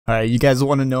Alright, you guys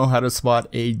want to know how to spot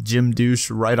a gym douche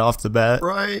right off the bat?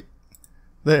 Right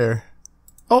there.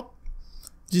 Oh,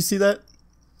 did you see that?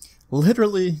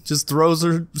 Literally just throws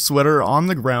her sweater on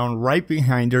the ground right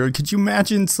behind her. Could you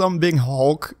imagine some big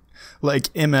Hulk like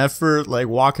MFer like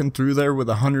walking through there with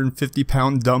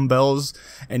 150-pound dumbbells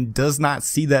and does not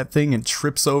see that thing and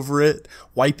trips over it,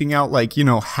 wiping out like, you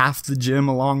know, half the gym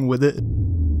along with it?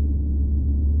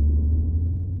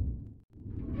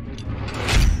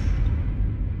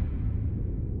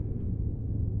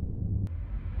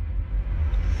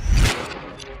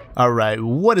 Alright,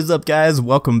 what is up guys?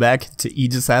 Welcome back to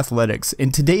Aegis Athletics.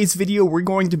 In today's video, we're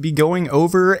going to be going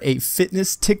over a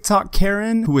fitness TikTok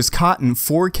Karen who was caught in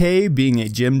 4K being a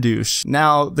gym douche.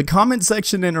 Now, the comment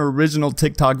section in her original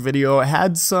TikTok video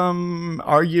had some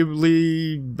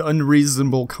arguably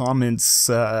unreasonable comments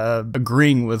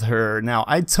agreeing with her. Now,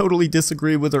 I totally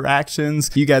disagree with her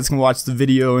actions. You guys can watch the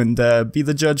video and be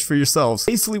the judge for yourselves.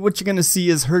 Basically, what you're gonna see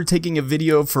is her taking a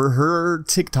video for her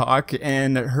TikTok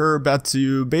and her about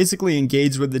to basically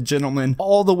engage with the gentleman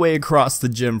all the way across the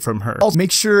gym from her. Also,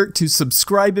 make sure to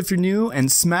subscribe if you're new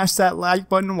and smash that like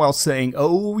button while saying,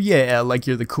 oh yeah, like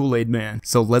you're the Kool-Aid man.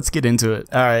 So let's get into it.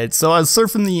 Alright, so I was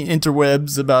surfing the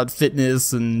interwebs about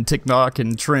fitness and TikTok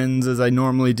and trends as I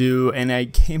normally do, and I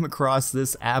came across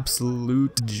this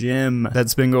absolute gem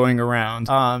that's been going around.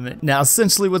 Now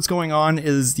essentially what's going on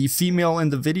is the female in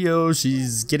the video,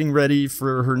 she's getting ready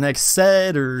for her next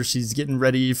set, or she's getting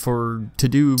ready to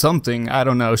do something, I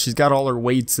don't know. She's got all her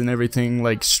weights and everything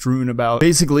like strewn about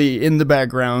basically in the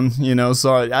background, you know,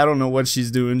 so I don't know what she's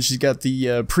doing. She's got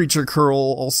the preacher curl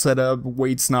all set up,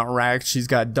 weights not racked. She's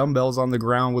got dumbbells on the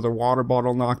ground with her water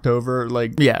bottle knocked over.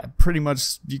 Like, yeah, pretty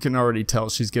much you can already tell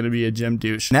she's gonna be a gym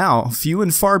douche. Now, few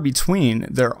and far between,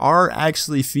 there are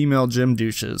actually female gym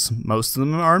douches. Most of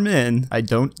them are men. I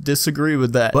don't disagree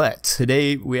with that. But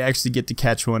today we actually get to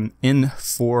catch one in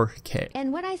 4K.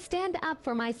 And when I stand up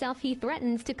for myself, he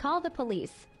threatens to call the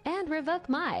police and revoke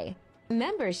my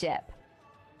membership.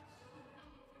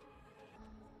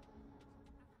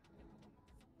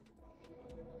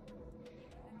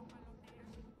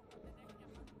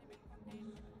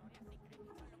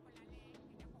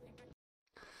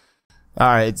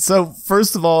 Alright, so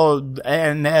first of all,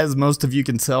 and as most of you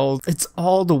can tell, it's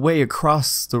all the way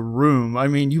across the room. I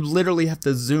mean, you literally have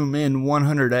to zoom in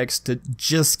 100x to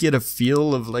just get a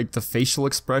feel of like the facial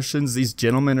expressions these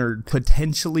gentlemen are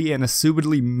potentially and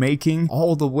assumedly making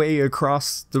all the way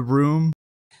across the room.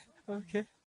 Okay.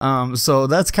 So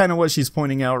that's kind of what she's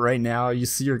pointing out right now. You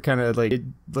see her kind of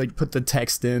like put the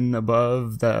text in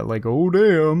above that, like, oh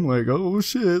damn, like, oh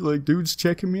shit, like dude's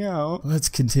checking me out. Let's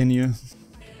continue.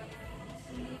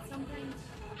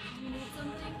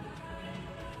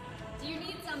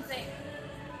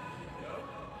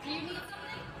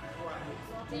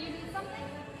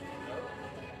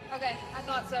 Okay, I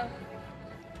thought so.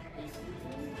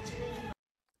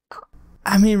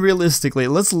 I mean, realistically,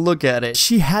 let's look at it.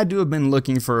 She had to have been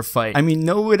looking for a fight. I mean,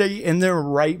 nobody in their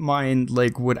right mind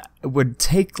like would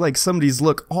take like somebody's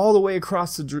look all the way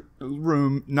across the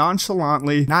room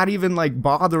nonchalantly, not even like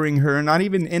bothering her, not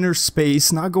even in her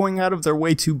space, not going out of their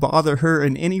way to bother her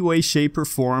in any way, shape, or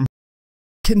form.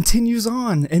 Continues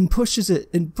on and pushes it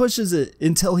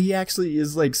until he actually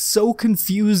is like so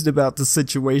confused about the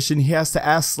situation he has to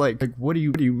ask like what do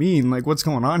you mean, like what's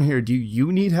going on here, do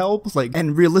you need help? Like,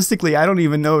 and realistically I don't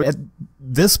even know at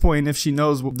this point if she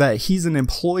knows that he's an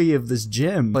employee of this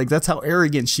gym. Like, that's how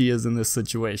arrogant she is in this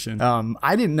situation.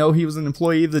 I didn't know he was an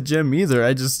employee of the gym either.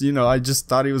 I just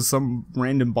thought he was some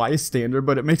random bystander,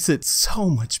 but it makes it so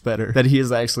much better that he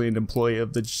is actually an employee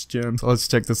of the gym. So let's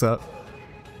check this out.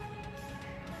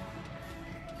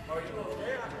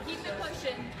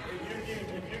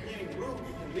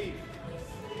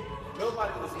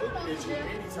 Nobody was looking at you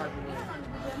any type of way.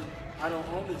 I don't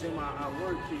own the gym, I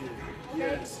work here.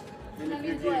 Yes. And if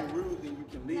you're getting rude, then you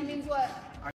can leave. That means what?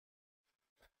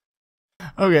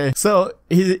 Okay, so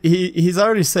he's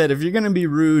already said if you're gonna be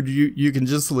rude, you can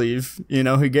just leave. You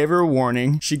know, he gave her a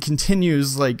warning. She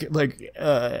continues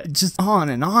just on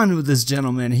and on with this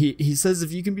gentleman. He says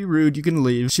if you can be rude, you can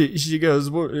leave. She goes,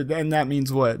 and that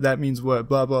means what? That means what?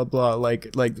 Blah blah blah.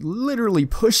 Like literally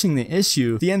pushing the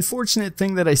issue. The unfortunate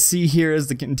thing that I see here as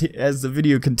the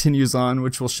video continues on,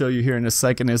 which we'll show you here in a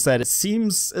second, is that it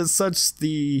seems as such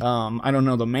the I don't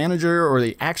know, the manager or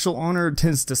the actual owner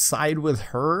tends to side with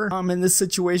her in this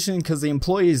situation, because the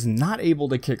employee is not able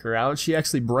to kick her out. She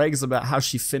actually brags about how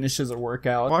she finishes a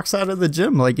workout, walks out of the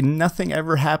gym like nothing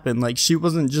ever happened. Like she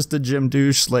wasn't just a gym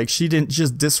douche. Like she didn't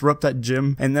just disrupt that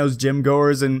gym and those gym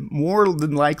goers, and more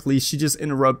than likely she just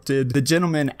interrupted the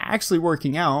gentleman actually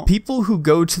working out. People who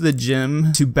go to the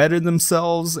gym to better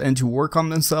themselves and to work on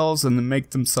themselves and to make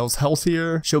themselves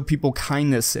healthier show people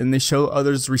kindness, and they show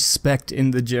others respect in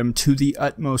the gym to the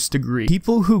utmost degree.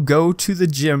 People who go to the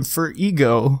gym for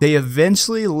ego, they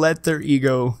eventually let their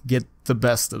ego get the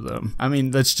best of them. I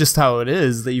mean, that's just how it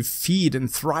is. They feed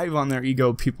and thrive on their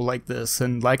ego, people like this.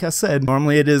 And like I said,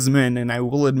 normally it is men, and I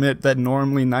will admit that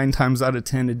normally 9 times out of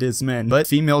 10 it is men, but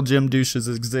female gym douches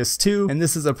exist too, and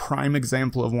this is a prime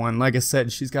example of one. Like I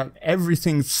said, she's got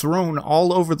everything thrown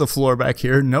all over the floor back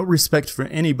here, no respect for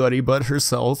anybody but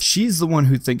herself. She's the one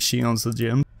who thinks she owns the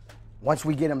gym. Once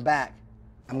we get them back,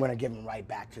 I'm gonna give them right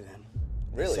back to them.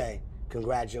 Really? Say,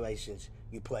 congratulations,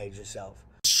 you played yourself.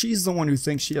 She's the one who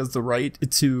thinks she has the right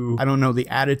to, I don't know, the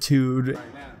attitude.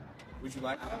 Right now, would you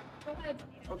like that? Go ahead.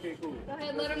 Okay, cool. Go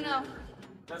ahead, let him know.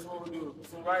 That's what we'll do.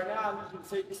 So right now, you can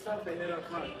take your stuff and head up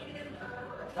front.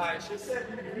 Like she said,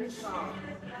 you can do something.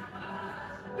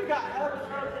 You got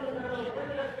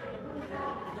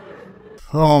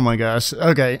Oh my gosh.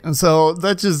 Okay, so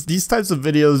that just, these types of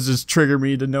videos just trigger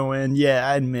me to no end. Yeah,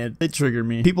 I admit, they trigger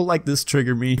me. People like this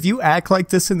trigger me. If you act like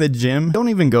this in the gym, don't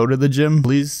even go to the gym,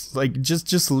 please. Like,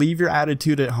 just leave your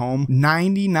attitude at home.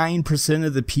 99%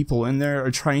 of the people in there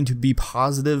are trying to be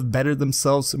positive, better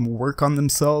themselves, and work on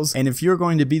themselves. And if you're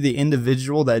going to be the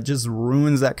individual that just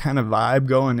ruins that kind of vibe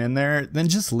going in there, then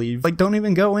just leave. Like, don't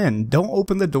even go in. Don't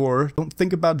open the door. Don't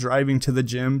think about driving to the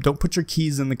gym. Don't put your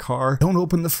keys in the car. Don't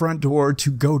open the front door to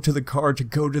go to the car, to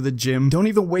go to the gym. Don't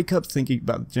even wake up thinking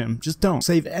about the gym. Just don't.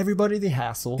 Save everybody the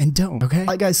hassle and don't, okay?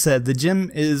 Like I said, the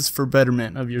gym is for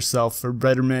betterment of yourself, for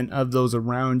betterment of those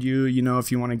around you. You know,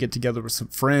 if you want to get together with some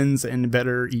friends and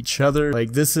better each other,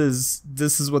 like this is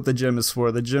what the gym is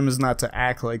for. The gym is not to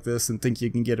act like this and think you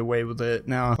can get away with it.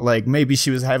 Now, like maybe she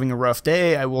was having a rough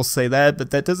day, I will say that, but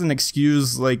that doesn't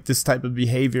excuse like this type of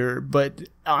behavior. But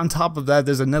on top of that,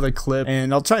 there's another clip,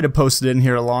 and I'll try to post it in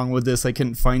here along with this. I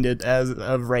couldn't find it as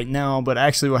of right now, but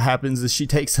actually what happens is she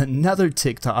takes another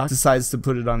TikTok, decides to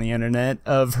put it on the internet,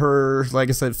 of her, like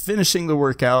I said, finishing the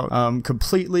workout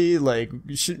completely, like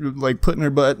putting her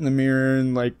butt in the mirror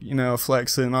and like, you know,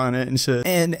 flexing on it and shit,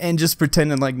 and just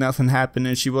pretending like nothing happened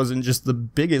and she wasn't just the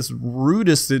biggest,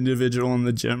 rudest individual in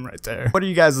the gym right there. What are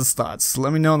you guys' thoughts?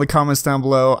 Let me know in the comments down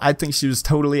below. I think she was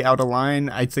totally out of line.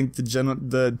 I think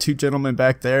the two gentlemen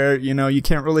back there, you know, you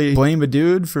can't really blame a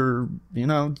dude for, you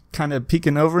know, kind of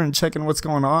peeking over and checking what's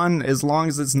going on, as long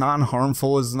as it's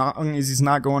non-harmful, as long as he's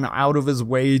not going out of his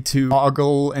way to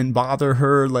ogle and bother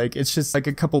her. Like, it's just like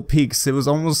a couple peeks. It was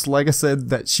almost like I said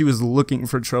that she was looking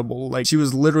for trouble. Like, she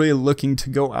was literally looking to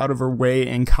go out of her way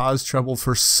and cause trouble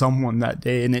for someone that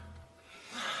day, and it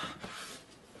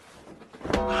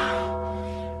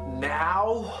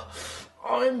Now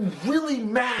I'm really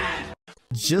mad.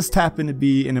 just happened to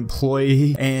be an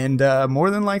employee and more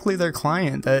than likely their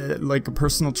client, like a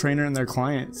personal trainer and their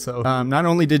client. So not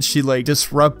only did she like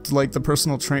disrupt like the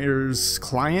personal trainer's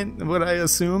client, what I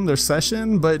assume, their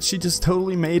session, but she just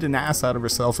totally made an ass out of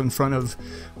herself in front of,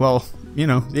 well, you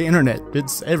know, the internet.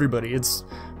 It's everybody. It's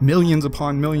millions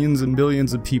upon millions and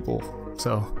billions of people.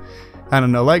 So I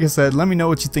don't know. Like I said, let me know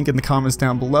what you think in the comments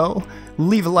down below.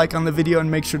 Leave a like on the video and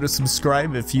make sure to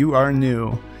subscribe if you are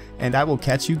new. And I will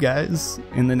catch you guys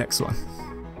in the next one.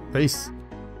 Peace.